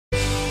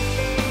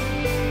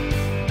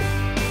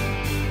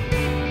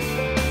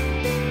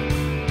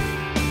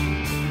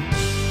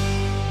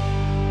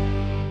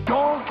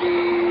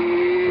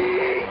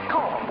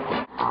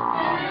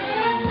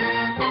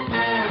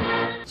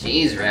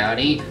Geez,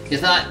 Rowdy, you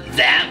thought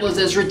that was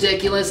as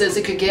ridiculous as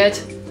it could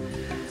get?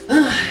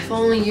 If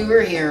only you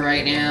were here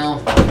right now.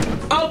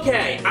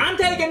 Okay, I'm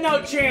taking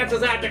no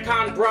chances at the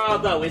Con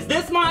Bravo. Is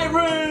this my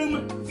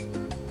room?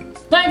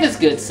 Life is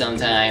good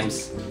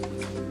sometimes.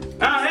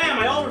 Oh hey,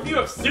 my old review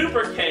of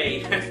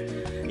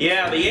Supercade.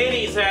 Yeah, the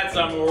 80s had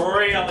some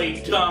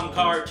really dumb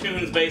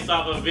cartoons based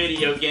off of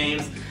video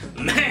games.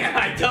 Man,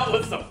 I dealt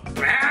with some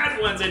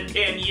bad ones in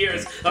 10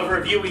 years of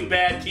reviewing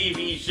bad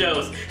TV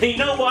shows. And you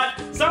know what?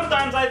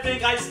 Sometimes I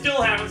think I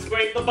still haven't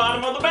scraped the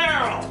bottom of the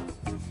barrel.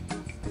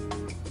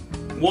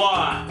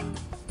 What?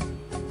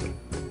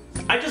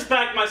 I just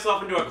backed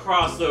myself into a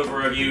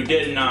crossover review,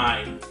 didn't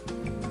I?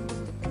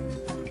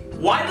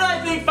 Why did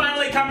I think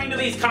finally coming to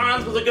these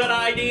cons was a good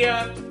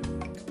idea?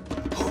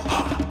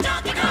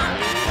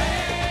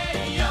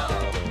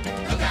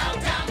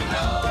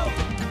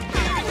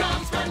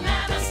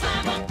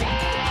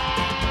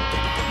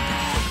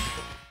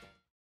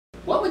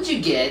 What would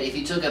you get if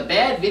you took a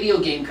bad video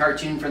game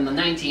cartoon from the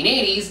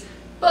 1980s,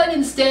 but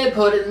instead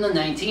put it in the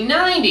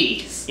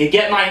 1990s? You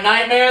get my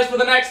nightmares for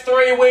the next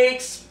 3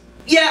 weeks?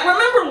 Yeah,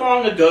 remember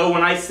long ago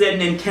when I said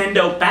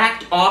Nintendo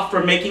backed off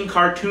from making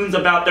cartoons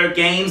about their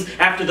games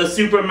after the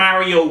Super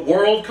Mario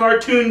World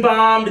cartoon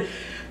bombed?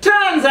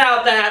 Turns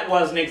out that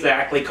wasn't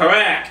exactly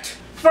correct.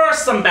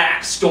 First, some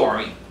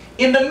backstory.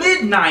 In the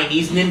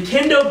mid-90s,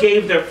 Nintendo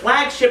gave their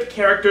flagship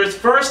character's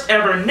first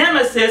ever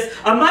nemesis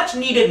a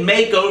much-needed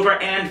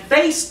makeover and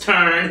face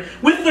turn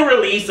with the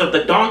release of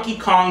the Donkey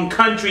Kong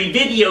Country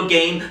video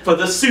game for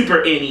the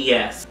Super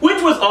NES,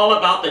 which was all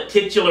about the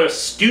titular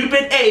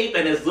stupid ape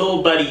and his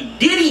little buddy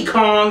Diddy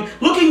Kong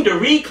looking to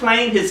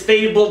reclaim his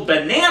fabled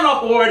banana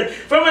horde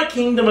from a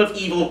kingdom of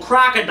evil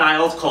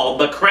crocodiles called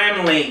the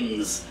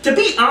Kremlings. To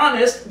be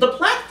honest, the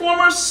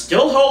platformer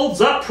still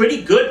holds up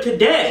pretty good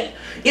today.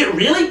 It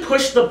really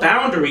pushed the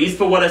boundaries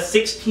for what a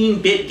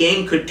 16-bit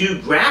game could do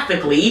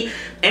graphically,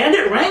 and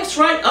it ranks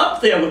right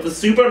up there with the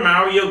Super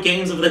Mario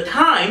games of the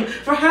time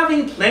for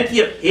having plenty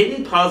of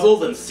hidden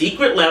puzzles and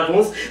secret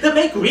levels that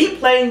make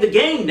replaying the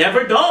game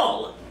never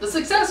dull. The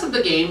success of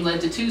the game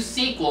led to 2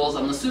 sequels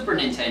on the Super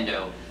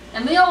Nintendo,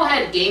 and they all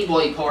had Game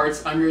Boy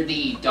ports under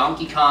the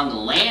Donkey Kong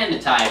Land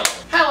title.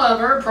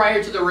 However,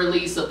 prior to the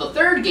release of the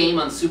 3rd game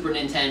on Super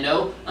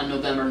Nintendo on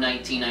November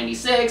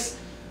 1996,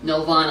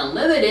 Nelvana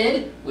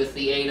Limited, with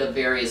the aid of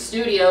various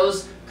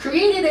studios,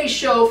 created a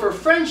show for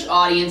French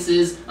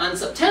audiences on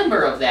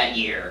September of that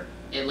year.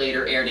 It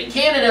later aired in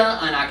Canada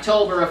on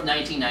October of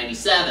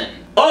 1997.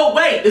 Oh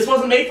wait, this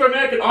wasn't made for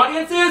American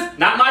audiences?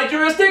 Not my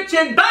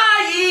jurisdiction,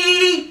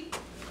 bye!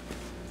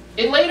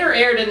 It later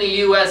aired in the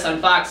US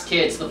on Fox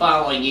Kids the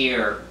following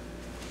year.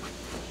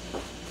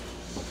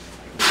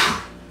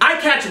 I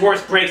catch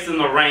worse breaks than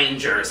the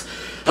Rangers.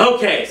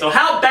 Okay, so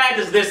how bad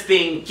does this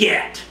thing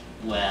get?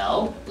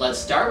 Well, let's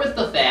start with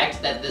the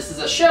fact that this is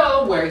a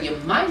show where you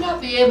might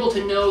not be able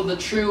to know the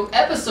true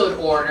episode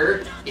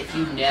order if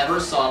you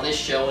never saw this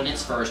show in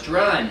its first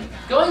run.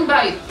 Going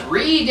by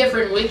 3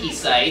 different wiki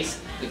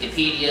sites,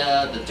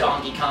 Wikipedia, the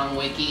Donkey Kong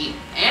Wiki,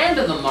 and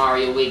the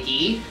Mario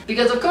Wiki,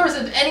 because of course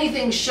if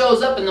anything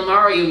shows up in the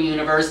Mario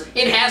universe,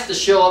 it has to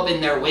show up in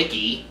their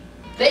wiki.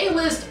 They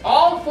list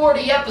all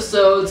 40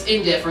 episodes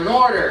in different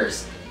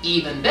orders.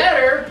 Even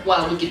better,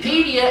 while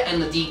Wikipedia and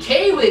the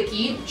DK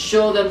Wiki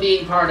show them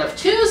being part of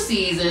 2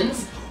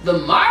 seasons, the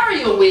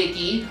Mario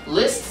Wiki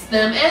lists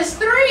them as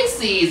 3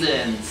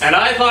 seasons. And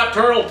I thought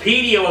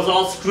Turtlepedia was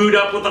all screwed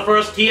up with the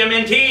first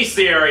TMNT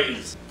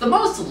series. The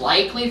most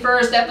likely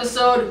first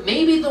episode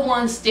may be the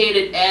one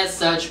stated as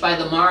such by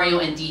the Mario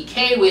and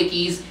DK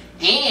Wikis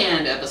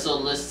and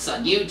episode lists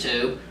on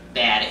YouTube,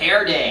 Bad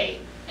Hair Day,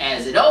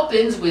 as it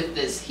opens with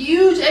this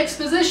huge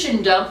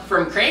exposition dump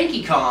from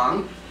Cranky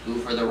Kong, who,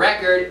 for the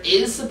record,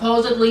 is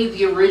supposedly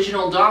the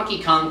original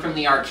Donkey Kong from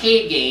the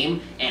arcade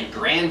game and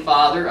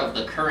grandfather of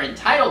the current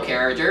title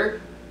character.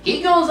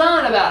 He goes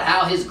on about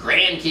how his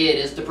grandkid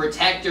is the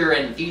protector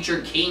and future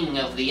king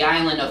of the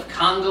island of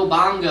Congo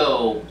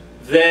Bongo.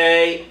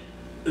 They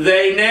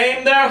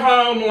named their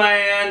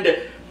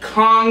homeland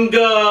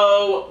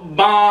Congo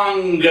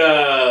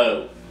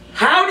Bongo.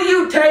 How do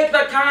you take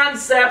the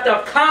concept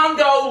of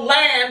Congo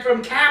land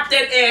from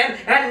Captain N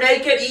and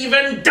make it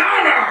even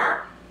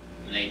dumber?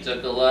 They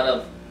took a lot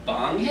of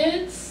bong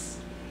hits?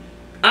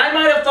 I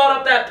might have thought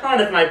up that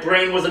pun if my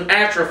brain wasn't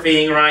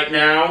atrophying right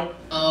now.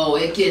 Oh,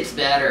 it gets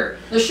better.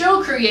 The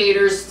show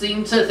creators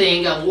seem to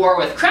think a war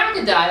with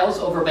crocodiles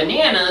over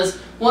bananas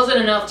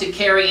wasn't enough to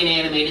carry an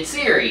animated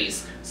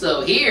series.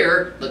 So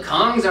here, the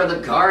Kongs are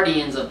the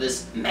guardians of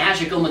this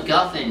magical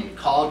MacGuffin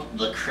called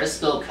the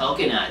Crystal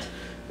Coconut,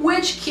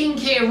 which King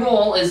K.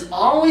 Rool is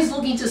always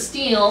looking to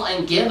steal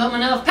and give him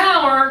enough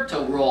power to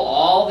rule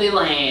all the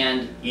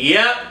land.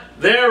 Yep.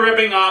 They're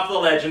ripping off the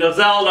Legend of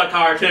Zelda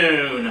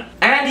cartoon.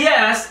 And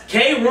yes,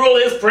 K. Rool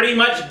is pretty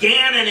much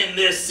Ganon in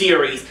this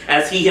series,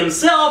 as he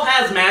himself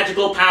has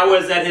magical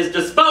powers at his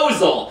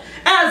disposal,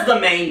 as the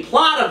main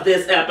plot of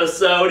this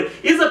episode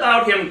is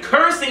about him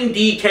cursing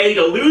DK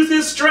to lose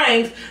his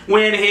strength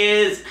when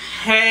his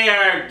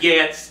hair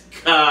gets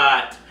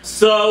cut.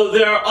 So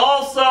they're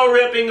also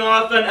ripping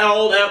off an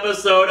old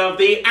episode of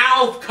the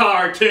ALF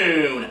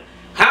cartoon.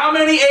 How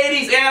many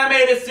 80s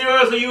animated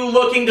series are you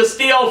looking to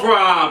steal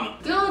from?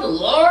 Good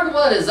lord,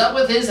 what is up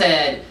with his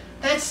head?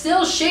 That's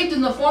still shaped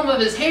in the form of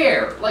his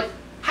hair. Like,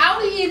 how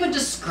do you even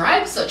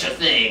describe such a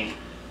thing?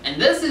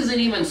 And this isn't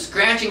even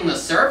scratching the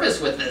surface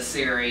with this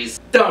series.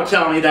 Don't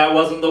tell me that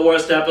wasn't the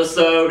worst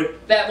episode.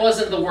 That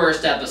wasn't the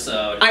worst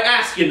episode. I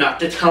asked you not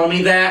to tell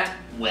me that.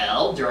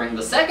 Well, during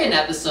the second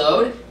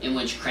episode, in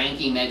which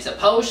Cranky makes a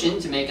potion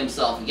to make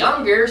himself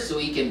younger so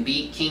he can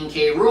beat King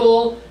K.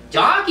 Rool,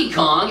 Donkey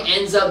Kong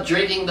ends up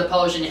drinking the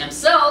potion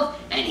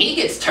himself and he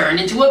gets turned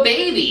into a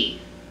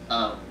baby.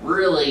 A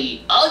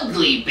really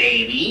ugly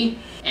baby.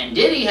 And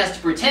Diddy has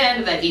to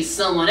pretend that he's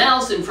someone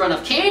else in front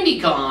of Candy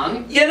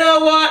Kong. You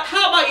know what?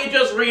 How about you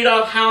just read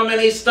off how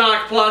many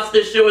stock plots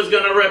this show is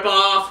gonna rip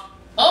off?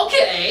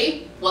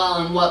 Okay.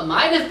 Well, in what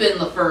might have been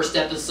the first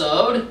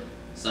episode,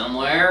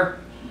 somewhere,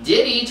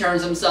 Diddy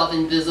turns himself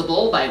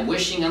invisible by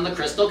wishing on the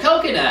crystal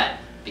coconut,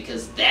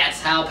 because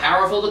that's how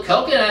powerful the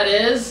coconut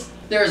is.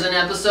 There's an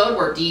episode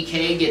where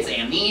DK gets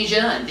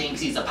amnesia and thinks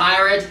he's a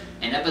pirate,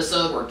 an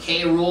episode where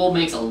K. Rool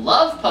makes a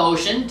love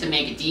potion to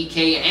make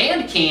DK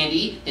and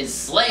Candy his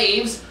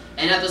slaves,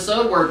 an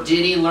episode where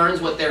Diddy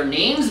learns what their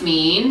names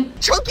mean.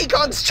 Chunky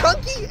Kong's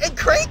Chunky and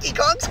Cranky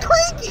Kong's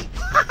Cranky.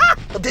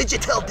 Well, did you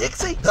tell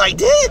Dixie? I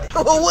did.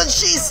 What'd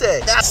she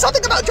say?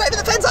 Something about driving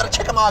the fence out of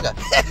Chickamauga.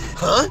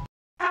 Huh?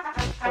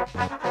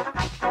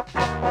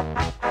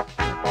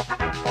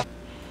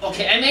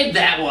 Okay, I made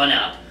that one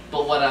up.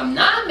 But what I'm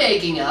not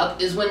making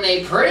up is when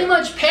they pretty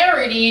much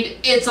parodied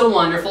It's a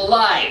Wonderful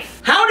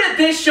Life. How did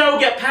this show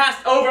get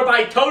passed over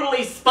by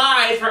Totally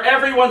Spies for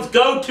everyone's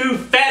go-to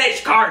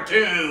fetish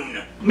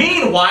cartoon?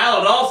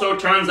 Meanwhile, it also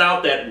turns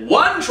out that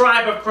one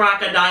tribe of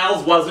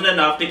crocodiles wasn't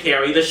enough to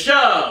carry the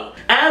show,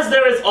 as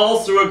there is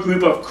also a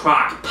group of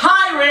croc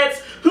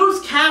pirates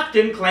whose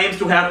captain claims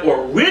to have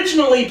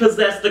originally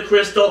possessed the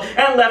crystal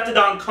and left it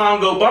on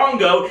Congo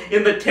Bongo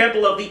in the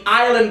temple of the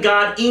island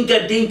god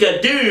Inca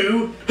Dinka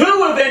Doo,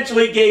 who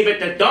eventually gave it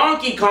to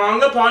Donkey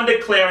Kong upon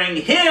declaring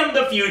him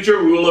the future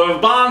ruler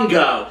of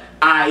Bongo.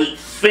 I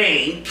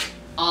think.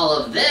 All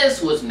of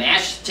this was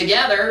mashed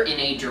together in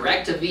a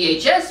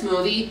direct-to-VHS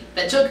movie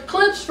that took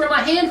clips from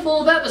a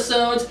handful of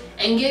episodes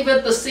and gave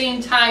it the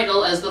same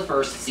title as the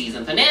first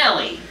season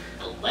finale,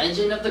 The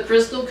Legend of the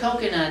Crystal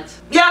Coconut.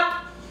 Yep!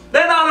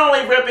 They're not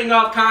only ripping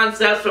off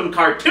concepts from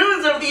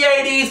cartoons of the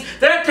 80s,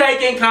 they're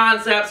taking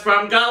concepts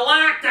from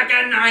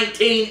Galactica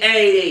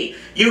 1980.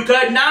 You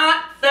could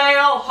not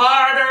fail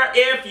harder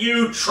if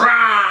you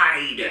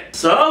tried.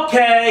 So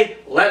okay,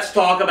 let's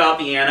talk about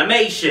the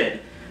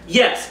animation.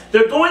 Yes,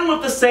 they're going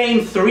with the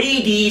same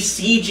 3D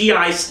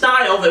CGI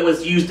style that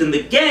was used in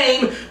the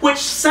game, which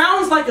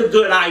sounds like a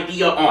good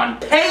idea on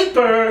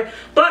paper,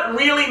 but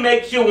really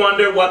makes you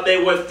wonder what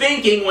they were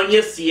thinking when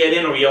you see it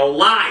in real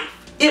life.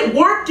 It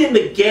worked in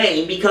the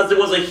game because it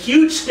was a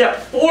huge step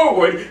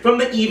forward from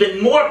the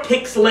even more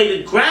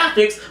pixelated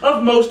graphics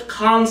of most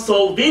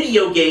console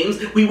video games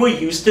we were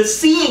used to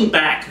seeing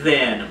back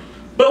then.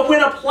 But when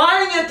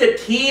applying it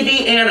to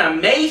TV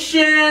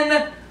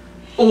animation,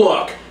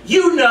 look,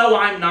 you know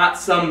I'm not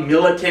some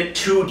militant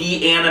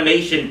 2D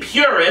animation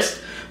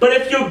purist, but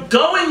if you're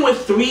going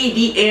with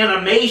 3D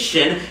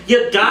animation,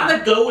 you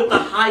gotta go with the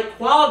high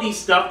quality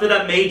stuff that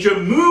a major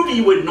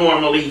movie would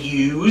normally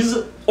use,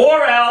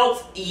 or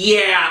else,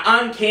 yeah,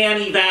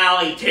 Uncanny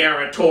Valley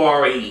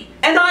territory.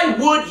 And I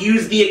would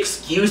use the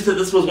excuse that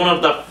this was one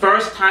of the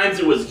first times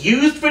it was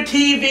used for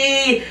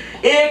TV,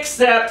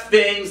 except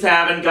things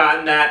haven't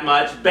gotten that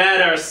much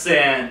better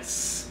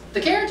since.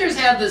 The characters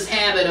have this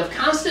habit of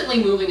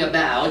constantly moving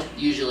about,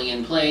 usually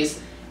in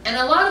place, and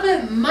a lot of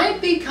it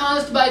might be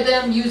caused by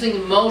them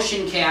using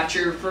motion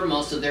capture for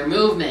most of their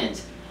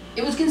movement.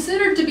 It was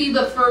considered to be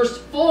the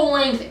first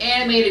full-length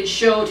animated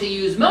show to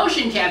use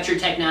motion capture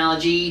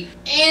technology,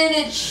 and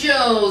it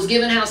shows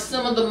given how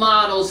some of the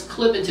models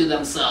clip into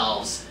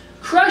themselves.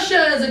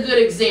 Crusha is a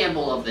good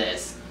example of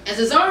this, as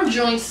his arm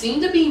joints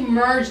seem to be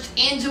merged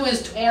into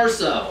his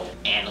torso.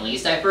 And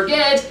least I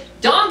forget,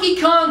 Donkey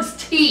Kong's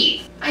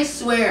teeth! I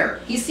swear,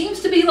 he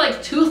seems to be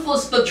like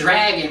Toothless the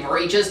Dragon, where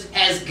he just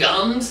has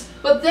gums,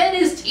 but then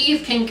his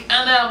teeth can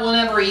come out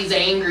whenever he's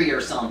angry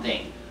or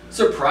something.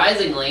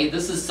 Surprisingly,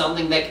 this is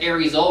something that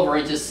carries over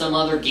into some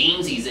other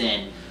games he's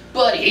in.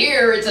 But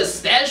here, it's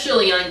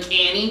especially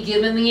uncanny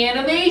given the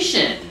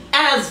animation.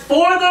 As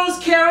for those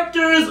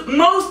characters,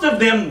 most of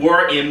them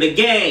were in the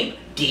game.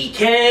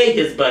 DK,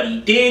 his buddy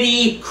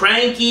Diddy,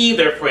 Cranky,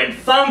 their friend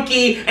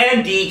Funky,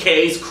 and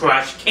DK's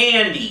crush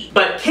Candy.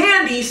 But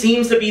Candy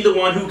seems to be the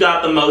one who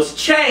got the most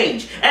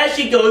change, as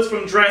she goes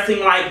from dressing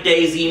like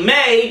Daisy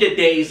May to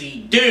Daisy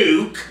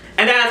Duke.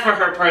 And as for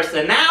her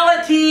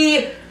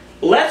personality,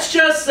 let's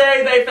just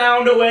say they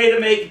found a way to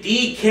make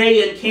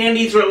DK and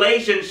Candy's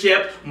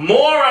relationship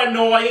more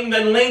annoying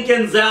than Link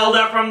and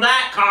Zelda from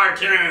that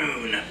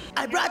cartoon.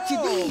 I brought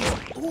you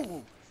these.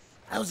 Ooh,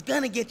 I was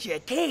gonna get you a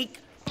cake,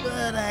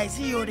 but I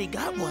see you already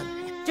got one.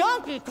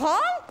 Donkey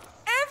Kong?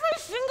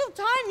 Every single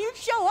time you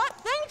show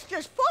up, things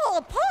just fall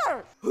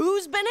apart.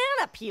 Whose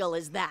banana peel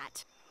is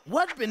that?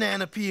 What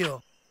banana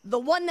peel? The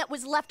one that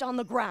was left on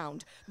the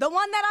ground. The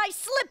one that I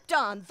slipped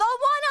on. The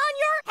one on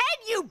your head,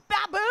 you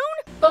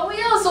baboon! But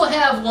we also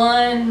have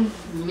one,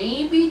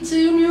 maybe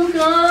two new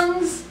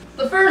Kongs.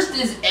 The first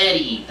is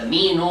Eddie, the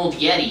mean old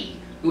Yeti,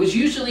 who is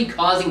usually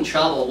causing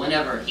trouble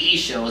whenever he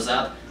shows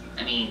up.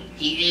 I mean,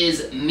 he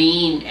is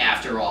mean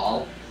after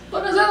all,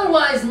 but is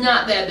otherwise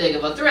not that big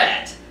of a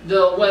threat.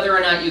 Though whether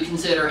or not you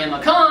consider him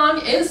a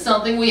Kong is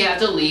something we have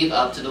to leave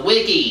up to the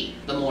wiki.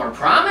 The more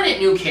prominent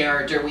new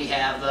character we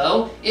have,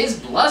 though, is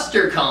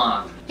Bluster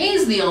Kong.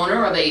 He's the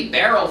owner of a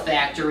barrel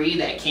factory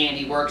that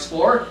Candy works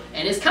for,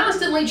 and is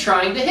constantly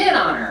trying to hit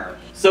on her.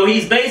 So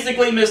he's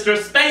basically Mr.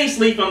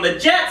 Spacely from the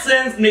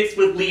Jetsons mixed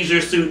with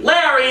Leisure Suit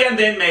Larry and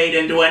then made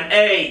into an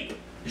ape.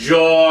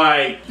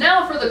 Joy!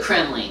 Now for the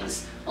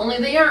Kremlings, only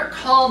they aren't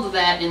called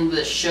that in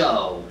the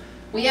show.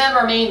 We have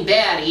our main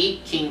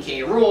baddie, King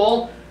K.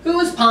 Rool, who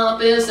is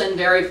pompous and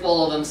very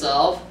full of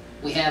himself.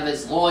 We have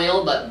his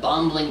loyal but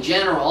bumbling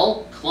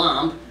general,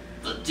 Clump,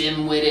 the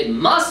dim-witted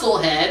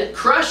musclehead,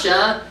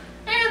 Krusha,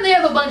 and they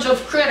have a bunch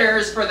of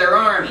critters for their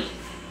army.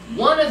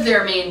 One of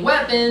their main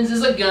weapons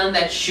is a gun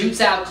that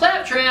shoots out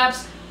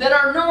claptraps that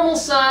are normal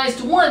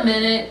sized 1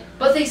 minute,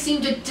 but they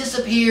seem to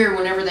disappear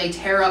whenever they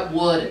tear up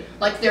wood,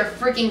 like they're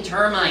freaking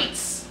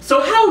termites.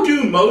 So how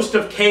do most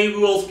of K.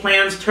 Rool's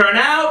plans turn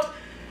out?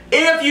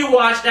 If you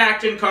watched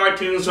action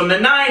cartoons from the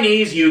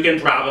 90s, you can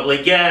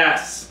probably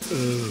guess.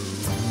 Oh,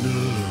 no.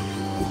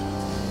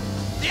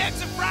 The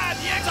eggs are fried!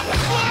 The eggs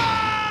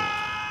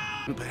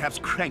are... Perhaps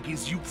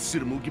Cranky's youth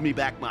serum will give me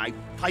back my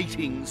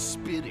fighting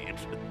spirit.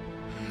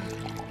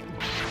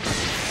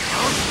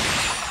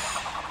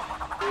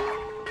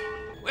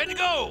 Where'd you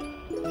go?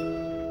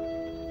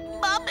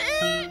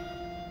 Mommy!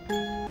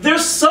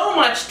 There's so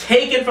much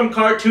taken from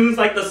cartoons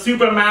like the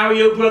Super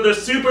Mario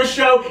Bros. Super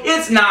Show,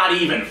 it's not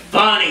even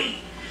funny.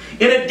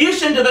 In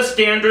addition to the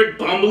standard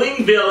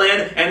bumbling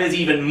villain and his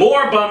even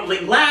more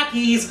bumbling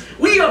lackeys,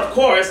 we of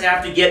course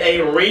have to get a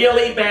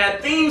really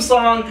bad theme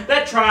song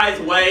that tries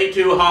way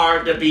too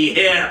hard to be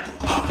hip.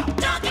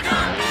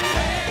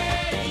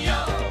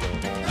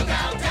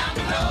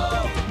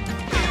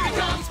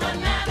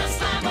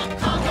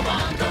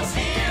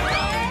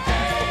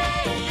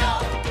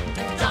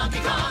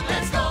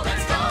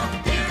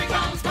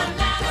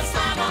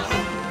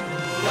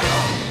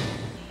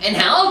 And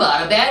how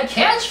about a bad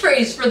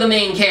catchphrase for the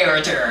main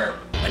character?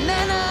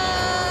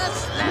 Banana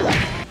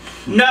slap.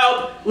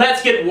 Nope,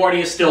 Let's Get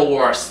Warty is still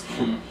worse.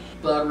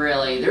 But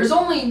really, there's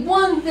only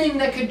one thing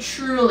that could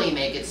truly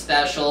make it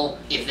special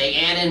if they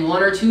add in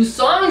 1 or 2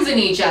 songs in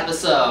each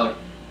episode.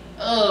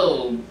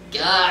 Oh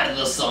god,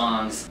 the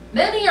songs.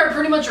 Many are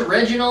pretty much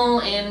original,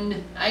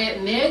 and I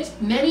admit,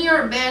 many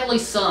aren't badly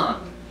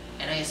sung.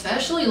 And I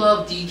especially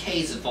love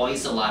DK's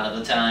voice a lot of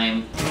the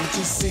time. Can't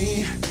you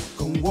see?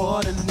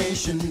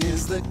 Coordination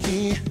is the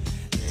key.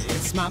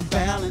 It's my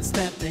balance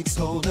that takes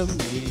hold of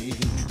me.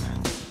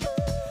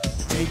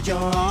 Take your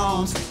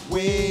arms,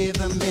 wave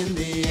them in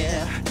the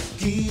air.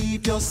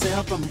 Keep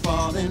yourself from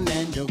falling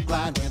and you'll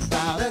glide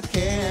without a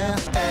care.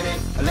 Eddie,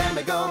 let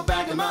me go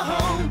back to my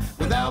home.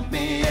 Without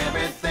me,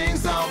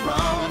 everything's all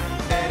wrong.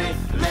 Eddie,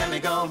 let me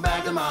go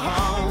back to my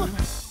home.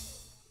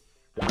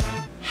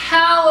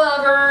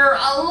 However,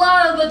 a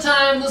lot of the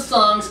time the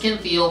songs can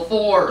feel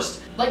forced.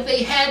 Like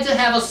they had to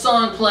have a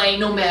song play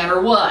no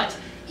matter what,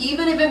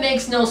 even if it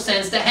makes no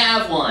sense to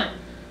have one.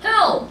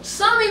 Hell,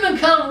 some even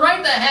come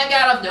right the heck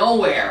out of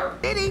nowhere.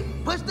 Eddie,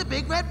 push the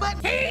big red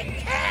button.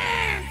 He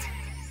can't!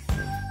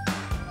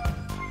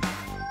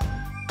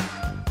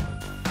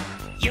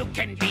 You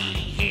can be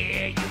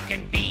here, you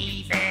can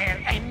be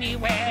there,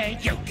 anywhere.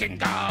 You can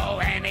go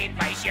any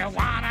place you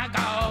wanna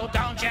go,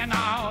 don't you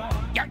know?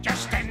 You're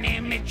just an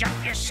image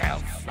of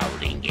yourself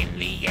floating in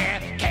the air.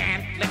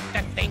 Can't lift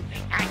a thing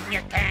and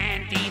you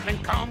can't even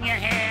comb your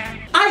hair.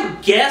 I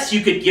guess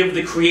you could give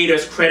the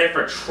creators credit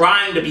for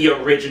trying to be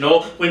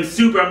original when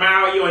Super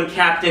Mario and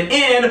Captain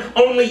N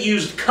only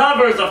used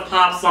covers of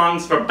pop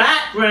songs for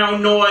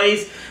background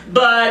noise,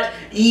 but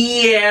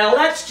yeah,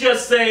 let's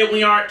just say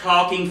we aren't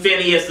talking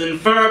Phineas and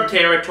Ferb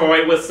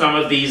territory with some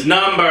of these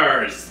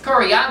numbers.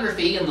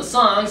 Choreography in the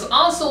songs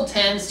also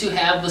tends to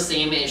have the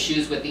same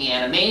issues with the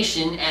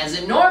animation as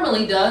it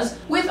normally does,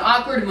 with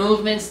awkward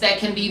movements that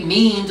can be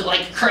memed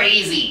like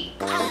crazy.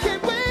 I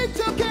can't wait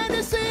till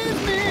Candy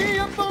sees me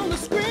up on the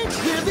screen.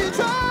 He'll be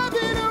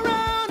driving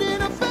around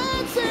in a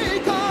fancy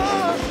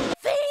car.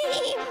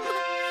 Theme!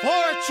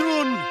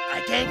 Fortune!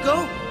 I can't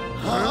go.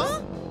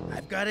 Huh?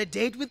 I've got a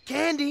date with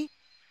Candy.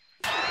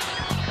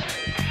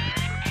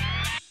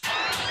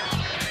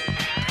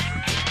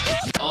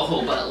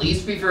 Oh, but at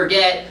least we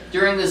forget,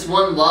 during this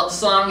one love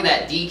song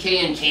that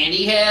DK and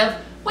Candy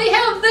have, we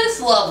have this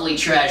lovely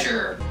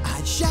treasure.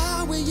 I'd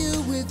shower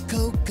you with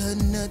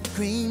coconut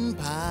cream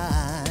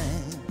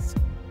pies.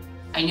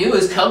 I knew it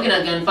was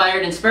coconut gun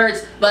fired in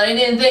spurts, but I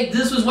didn't think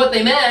this was what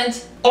they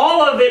meant.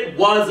 All of it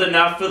was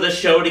enough for the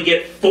show to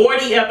get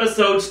 40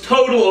 episodes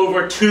total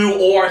over 2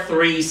 or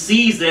 3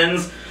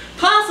 seasons,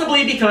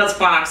 Possibly because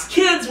Fox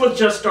Kids was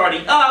just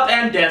starting up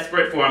and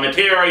desperate for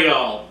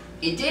material.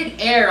 It did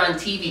air on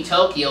TV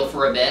Tokyo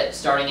for a bit,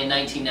 starting in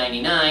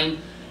 1999,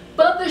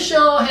 but the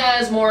show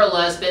has more or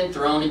less been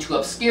thrown into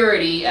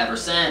obscurity ever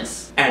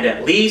since. And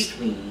at least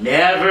we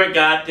never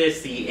got to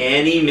see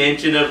any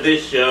mention of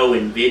this show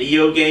in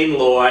video game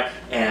lore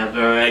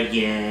ever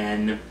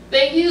again.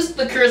 They used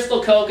the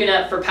crystal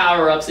coconut for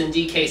power-ups in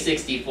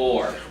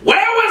DK64. Where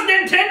was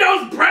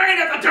Nintendo's brain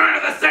at the turn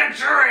of the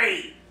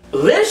century?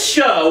 This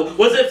show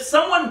was if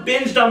someone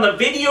binged on the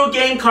video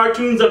game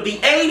cartoons of the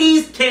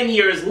 80s 10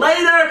 years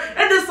later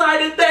and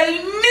decided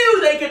they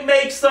knew they could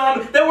make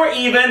some that were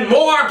even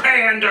more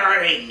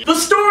pandering. The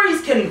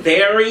stories can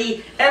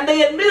vary, and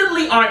they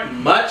admittedly aren't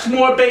much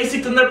more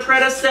basic than their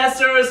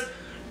predecessors,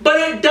 but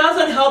it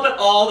doesn't help at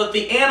all that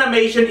the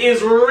animation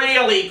is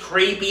really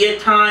creepy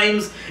at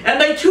times, and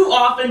they too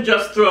often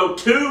just throw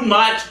too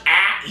much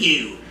at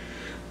you.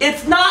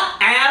 It's not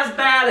as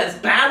bad as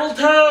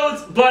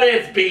Battletoads, but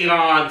it's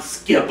beyond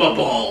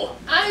skippable.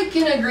 I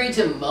can agree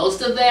to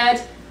most of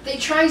that. They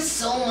try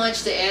so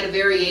much to add a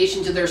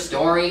variation to their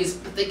stories,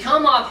 but they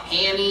come off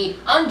hammy,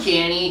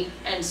 uncanny,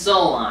 and so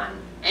on,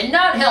 and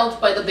not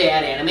helped by the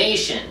bad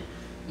animation.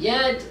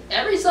 Yet,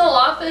 every so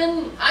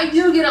often, I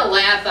do get a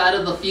laugh out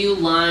of the few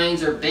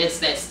lines or bits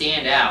that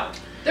stand out.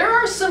 There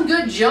are some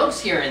good jokes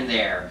here and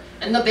there,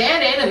 and the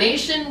bad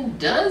animation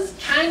does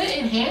kinda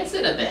enhance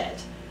it a bit.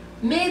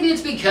 Maybe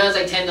it's because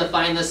I tend to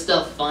find this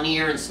stuff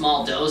funnier in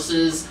small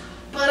doses,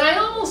 but I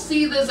almost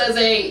see this as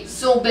a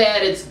so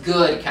bad it's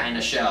good kind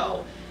of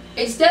show.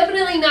 It's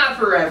definitely not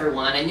for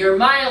everyone, and your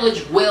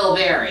mileage will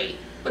vary,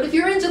 but if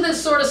you're into this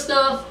sort of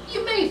stuff,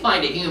 you may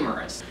find it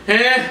humorous.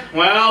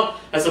 Well,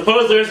 I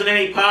suppose there isn't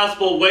any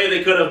possible way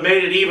they could have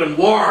made it even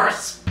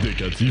worse.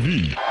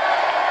 DKTV.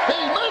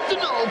 Hey,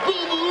 maintenant,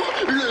 pour vous,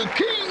 le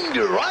king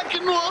de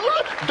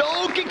rock'n'roll,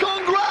 Donkey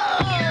Kong Ground!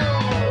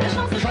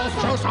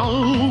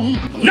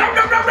 No!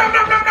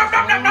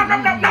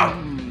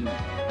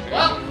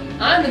 Well,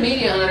 I'm the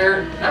media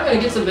hunter. I'm gonna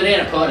get some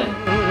banana pudding.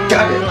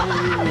 Got it.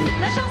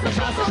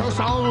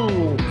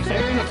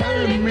 C'est notre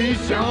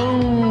émission.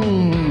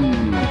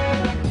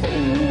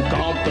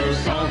 Quand te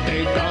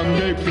sentez comme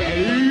des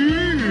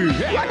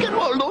pieds.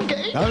 Rock'n'roll, ok?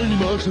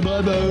 Animaux se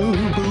babou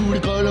pour les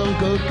colons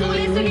coco. Pour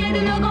les secrets de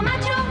nos grands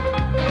machos.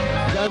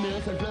 Jamais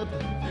un seul flop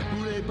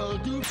pour les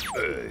pantoufles.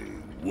 Hey,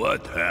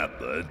 what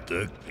happened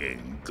to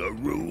King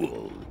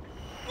Karoo?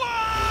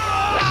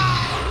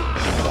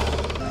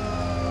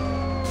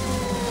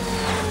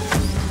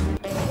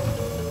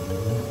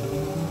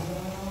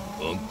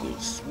 Uncle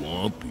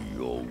Swampy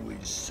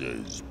always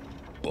says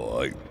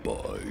bye-bye.